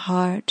into your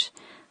heart,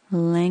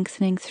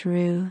 lengthening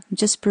through,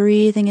 just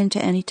breathing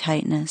into any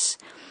tightness,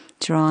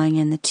 drawing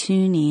in the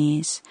two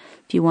knees.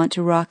 If you want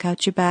to rock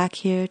out your back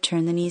here,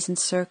 turn the knees in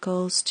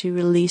circles to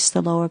release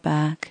the lower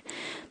back.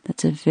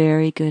 That's a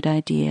very good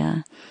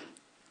idea.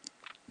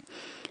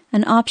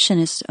 An option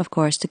is, of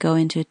course, to go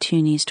into a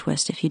two knees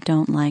twist if you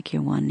don't like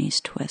your one knees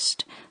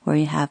twist, where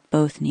you have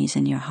both knees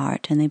in your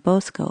heart and they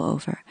both go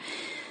over.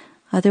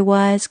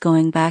 Otherwise,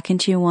 going back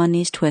into your one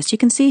knees twist, you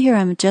can see here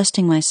I'm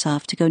adjusting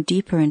myself to go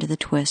deeper into the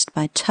twist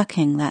by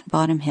tucking that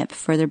bottom hip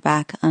further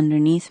back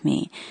underneath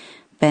me,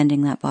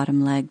 bending that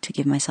bottom leg to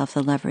give myself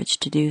the leverage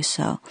to do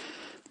so.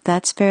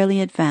 That's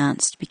fairly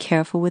advanced. Be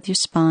careful with your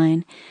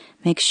spine.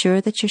 Make sure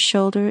that your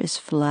shoulder is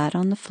flat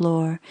on the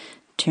floor,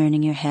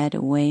 turning your head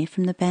away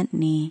from the bent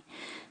knee,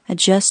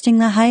 adjusting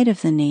the height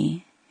of the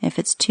knee. If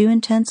it's too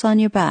intense on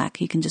your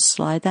back, you can just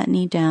slide that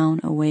knee down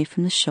away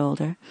from the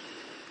shoulder.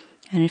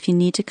 And if you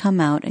need to come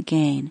out,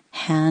 again,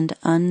 hand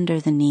under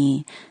the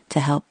knee to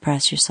help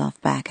press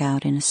yourself back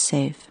out in a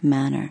safe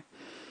manner.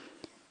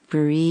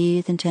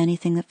 Breathe into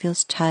anything that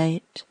feels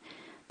tight.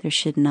 There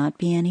should not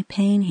be any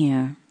pain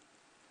here.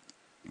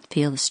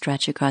 Feel the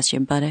stretch across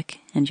your buttock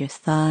and your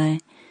thigh.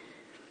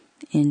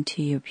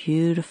 into your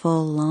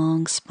beautiful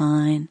long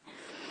spine,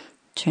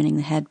 turning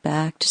the head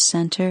back to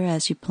center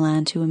as you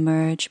plan to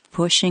emerge,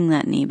 pushing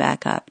that knee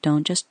back up.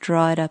 Don't just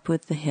draw it up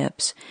with the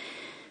hips.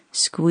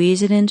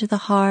 Squeeze it into the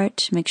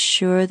heart. Make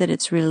sure that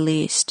it's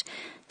released.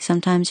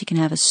 Sometimes you can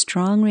have a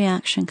strong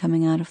reaction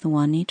coming out of the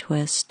one knee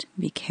twist.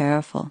 Be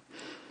careful.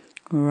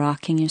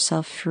 Rocking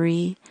yourself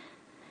free.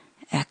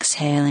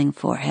 Exhaling,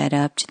 forehead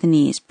up to the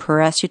knees.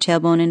 Press your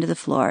tailbone into the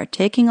floor.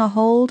 Taking a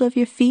hold of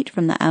your feet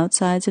from the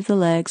outsides of the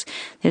legs.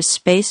 There's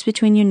space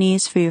between your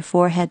knees for your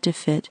forehead to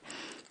fit.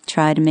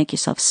 Try to make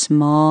yourself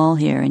small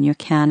here in your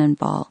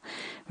cannonball.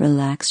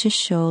 Relax your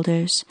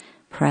shoulders.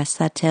 Press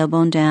that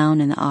tailbone down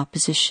in the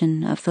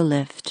opposition of the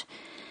lift.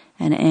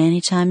 And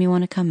anytime you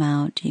want to come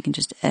out, you can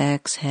just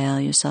exhale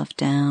yourself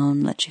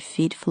down. Let your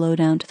feet flow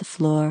down to the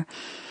floor.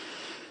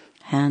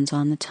 Hands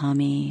on the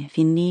tummy. If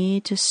you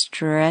need to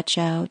stretch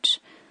out,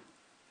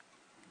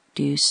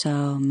 do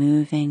so,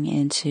 moving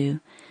into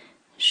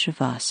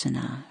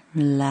Shavasana,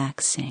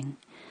 relaxing,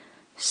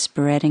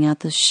 spreading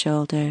out the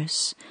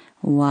shoulders,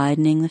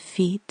 widening the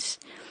feet.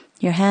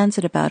 Your hands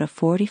at about a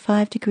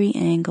 45-degree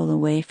angle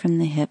away from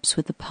the hips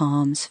with the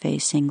palms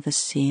facing the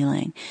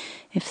ceiling.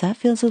 If that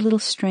feels a little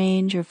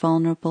strange or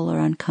vulnerable or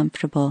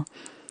uncomfortable,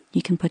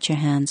 you can put your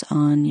hands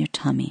on your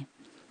tummy.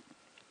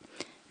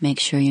 Make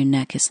sure your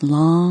neck is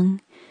long.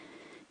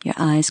 Your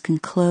eyes can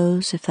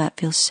close if that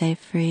feels safe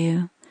for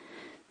you.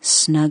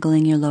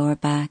 Snuggling your lower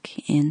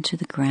back into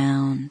the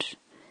ground.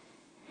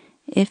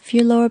 If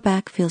your lower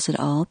back feels at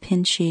all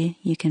pinchy,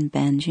 you can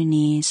bend your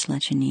knees,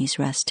 let your knees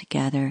rest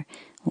together,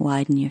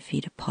 widen your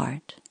feet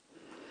apart.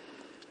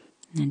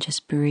 And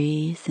just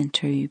breathe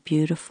into your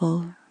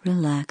beautiful,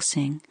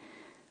 relaxing,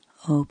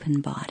 open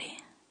body.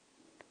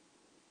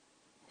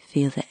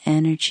 Feel the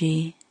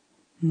energy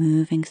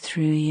moving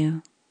through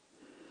you.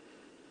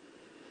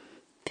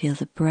 Feel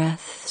the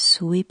breath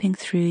sweeping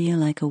through you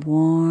like a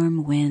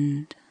warm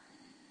wind.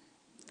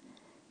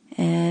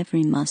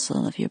 Every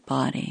muscle of your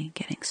body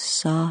getting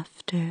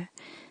softer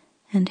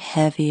and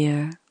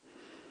heavier,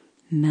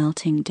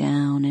 melting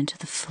down into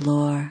the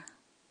floor.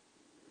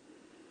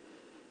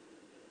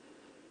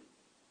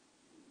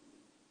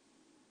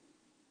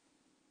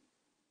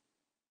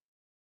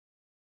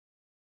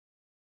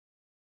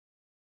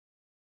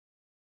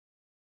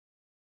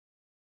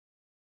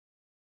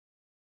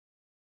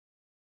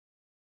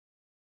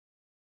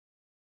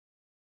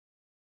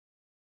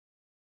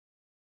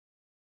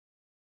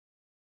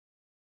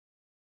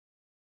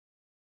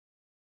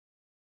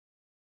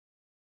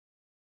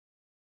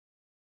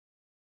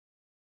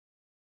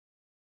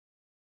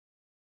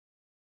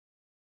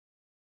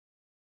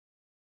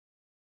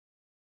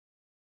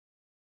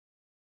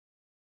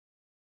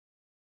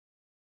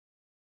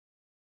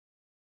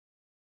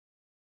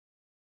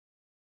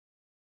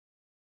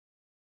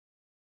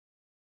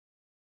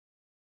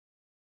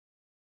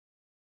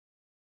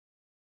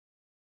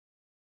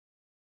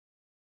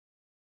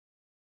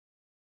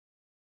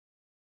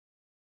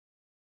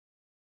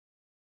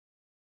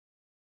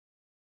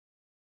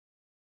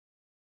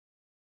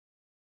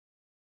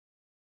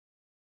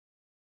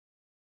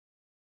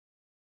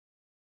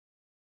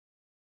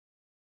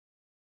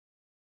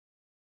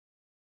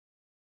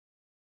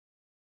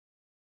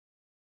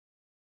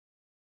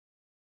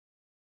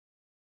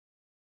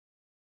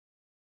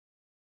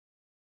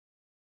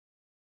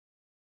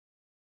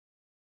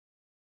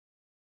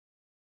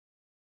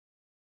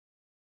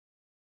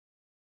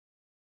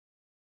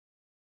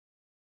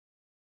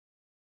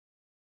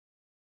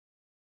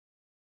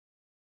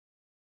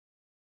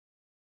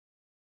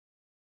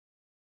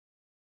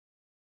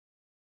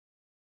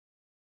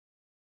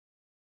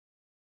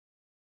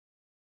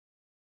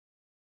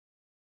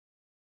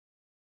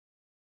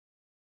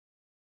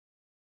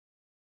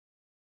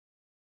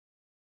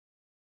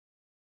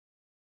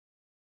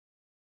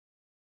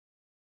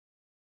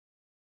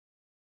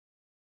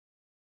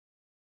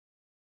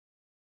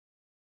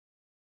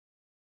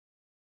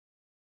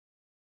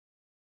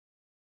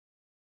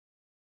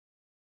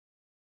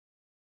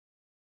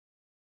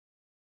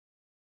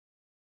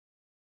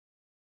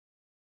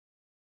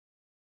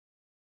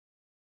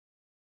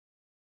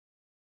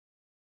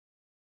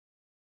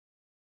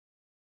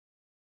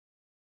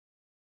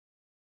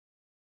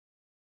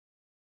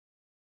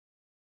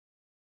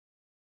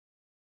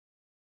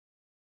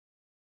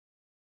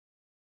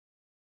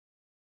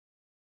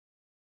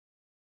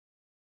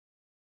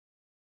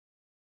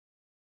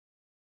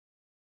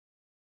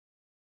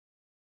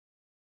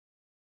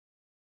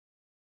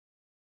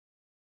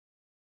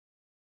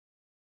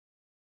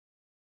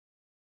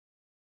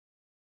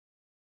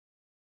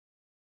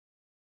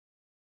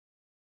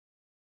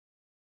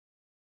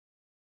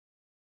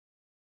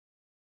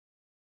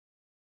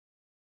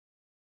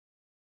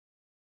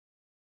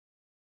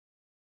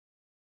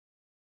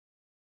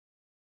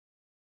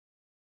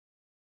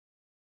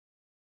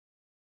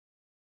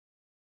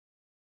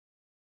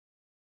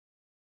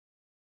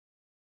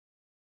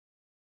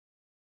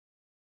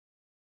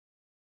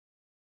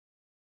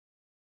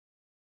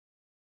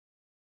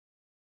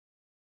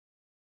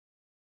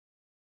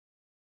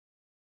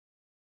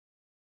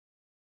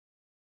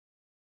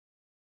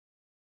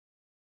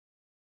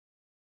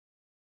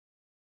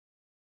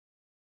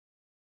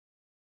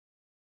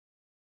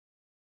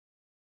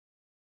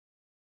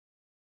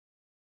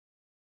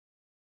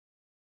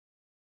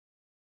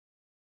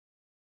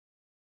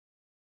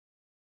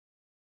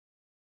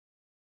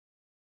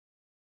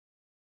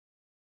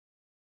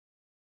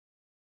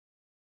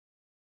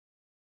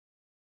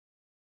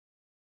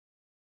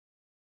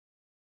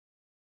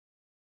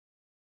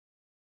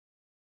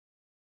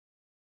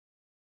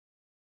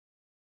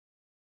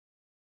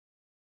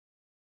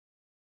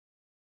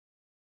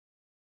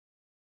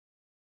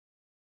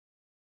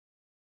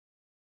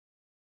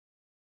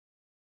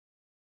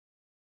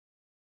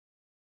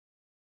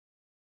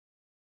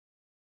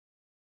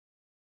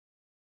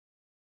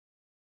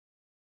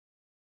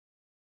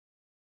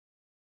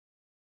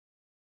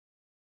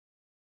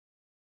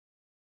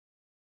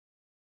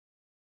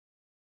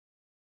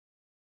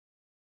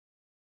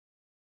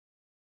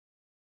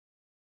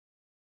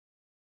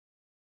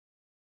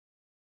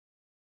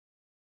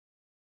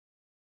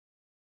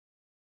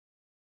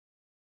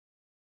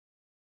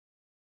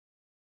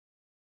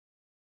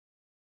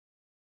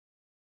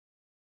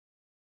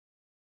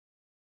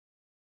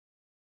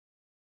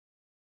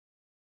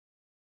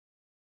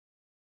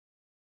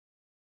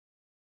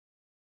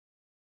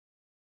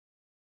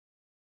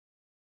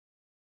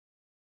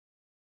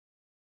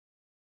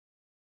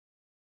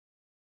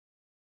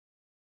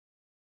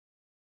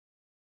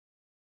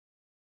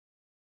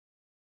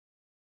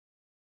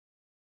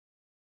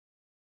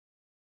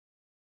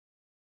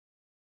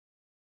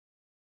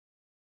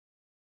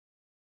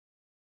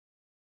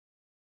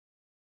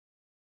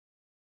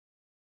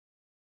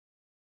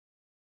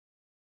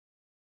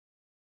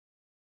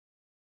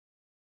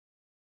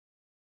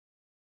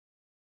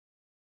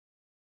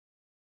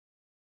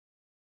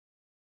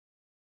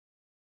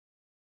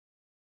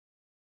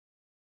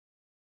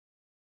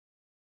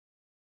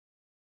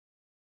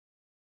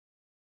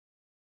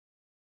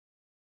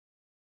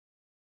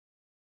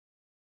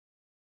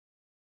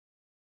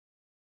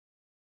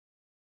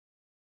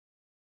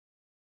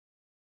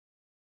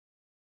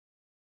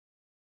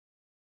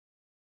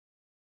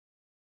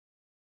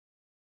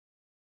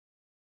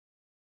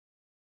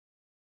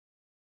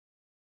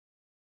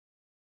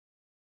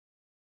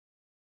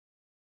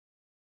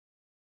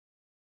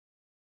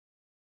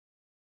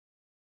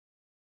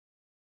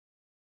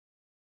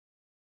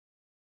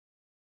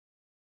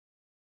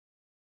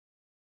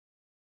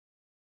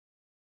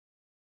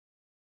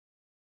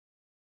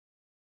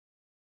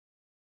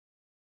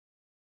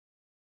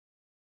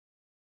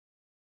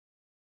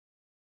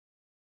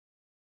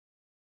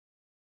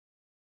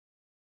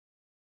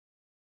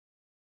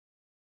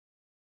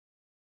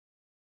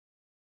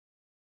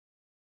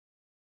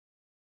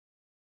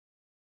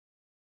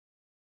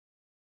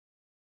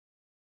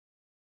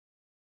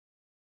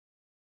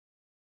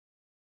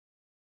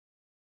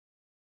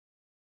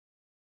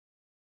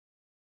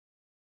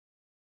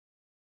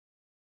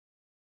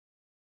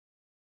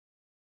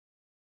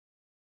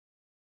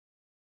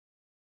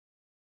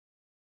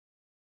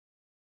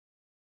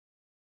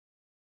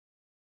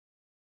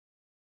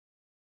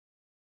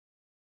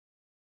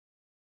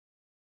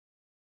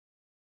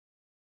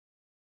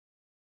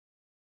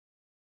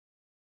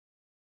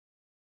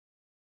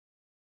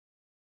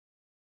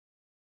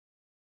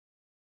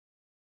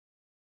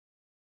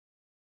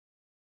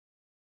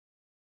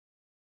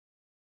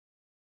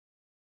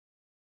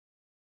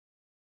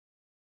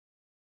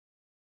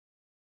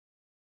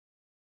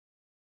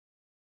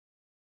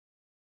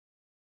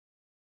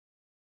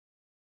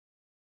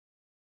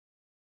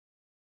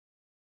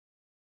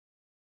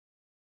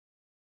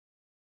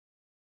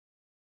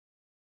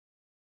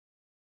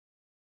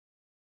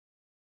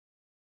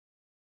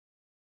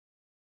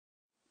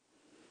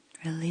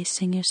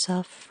 Releasing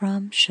yourself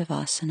from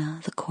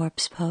Shavasana, the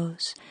corpse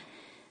pose,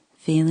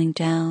 feeling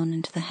down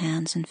into the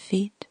hands and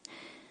feet,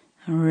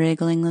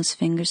 wriggling those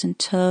fingers and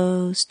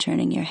toes,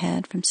 turning your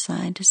head from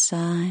side to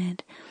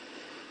side.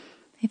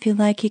 If you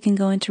like, you can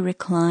go into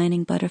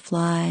reclining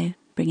butterfly,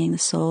 bringing the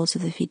soles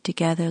of the feet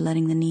together,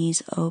 letting the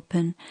knees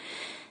open.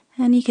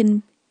 And you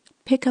can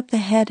pick up the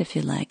head if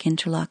you like,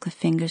 interlock the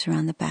fingers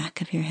around the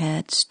back of your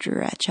head,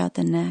 stretch out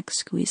the neck,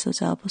 squeeze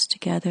those elbows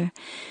together.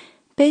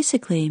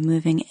 Basically,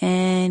 moving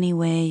any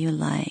way you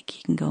like.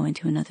 You can go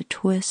into another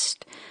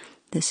twist.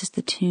 This is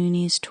the two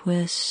knees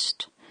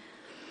twist.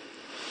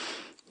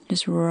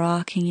 Just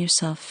rocking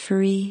yourself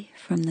free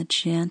from the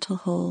gentle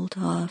hold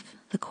of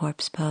the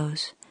corpse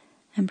pose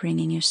and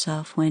bringing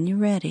yourself, when you're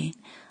ready,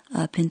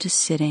 up into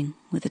sitting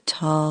with a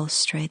tall,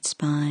 straight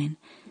spine.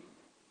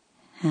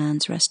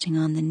 Hands resting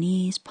on the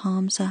knees,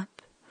 palms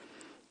up,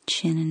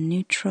 chin in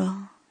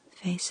neutral,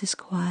 face is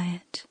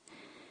quiet.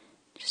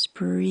 Just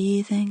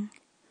breathing.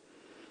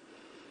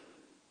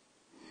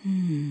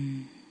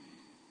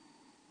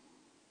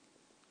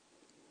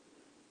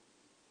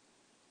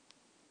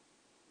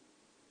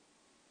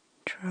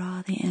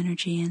 Draw the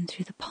energy in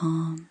through the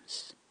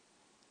palms.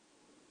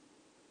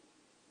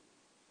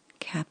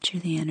 Capture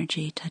the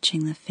energy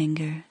touching the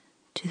finger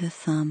to the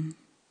thumb.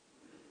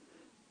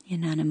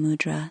 Jnana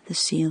Mudra, the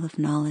seal of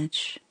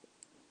knowledge.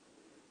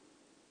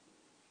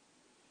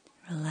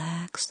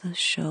 Relax those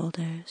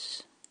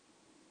shoulders.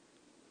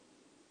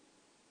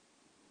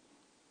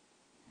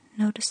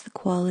 Notice the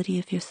quality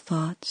of your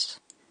thoughts,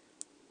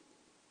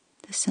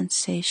 the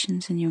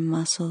sensations in your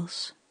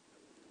muscles,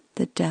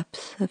 the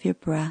depth of your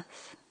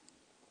breath,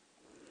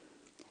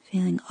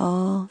 feeling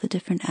all the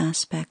different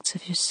aspects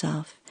of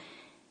yourself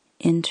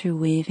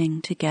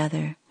interweaving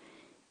together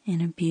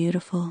in a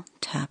beautiful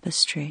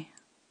tapestry.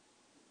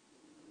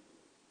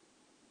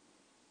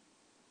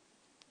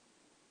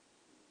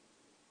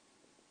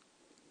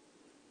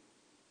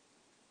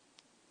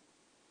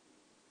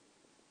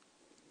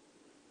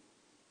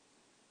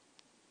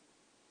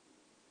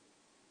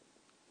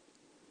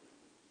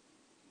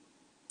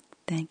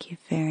 Thank you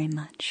very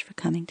much for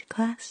coming to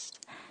class.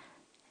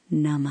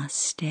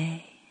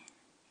 Namaste.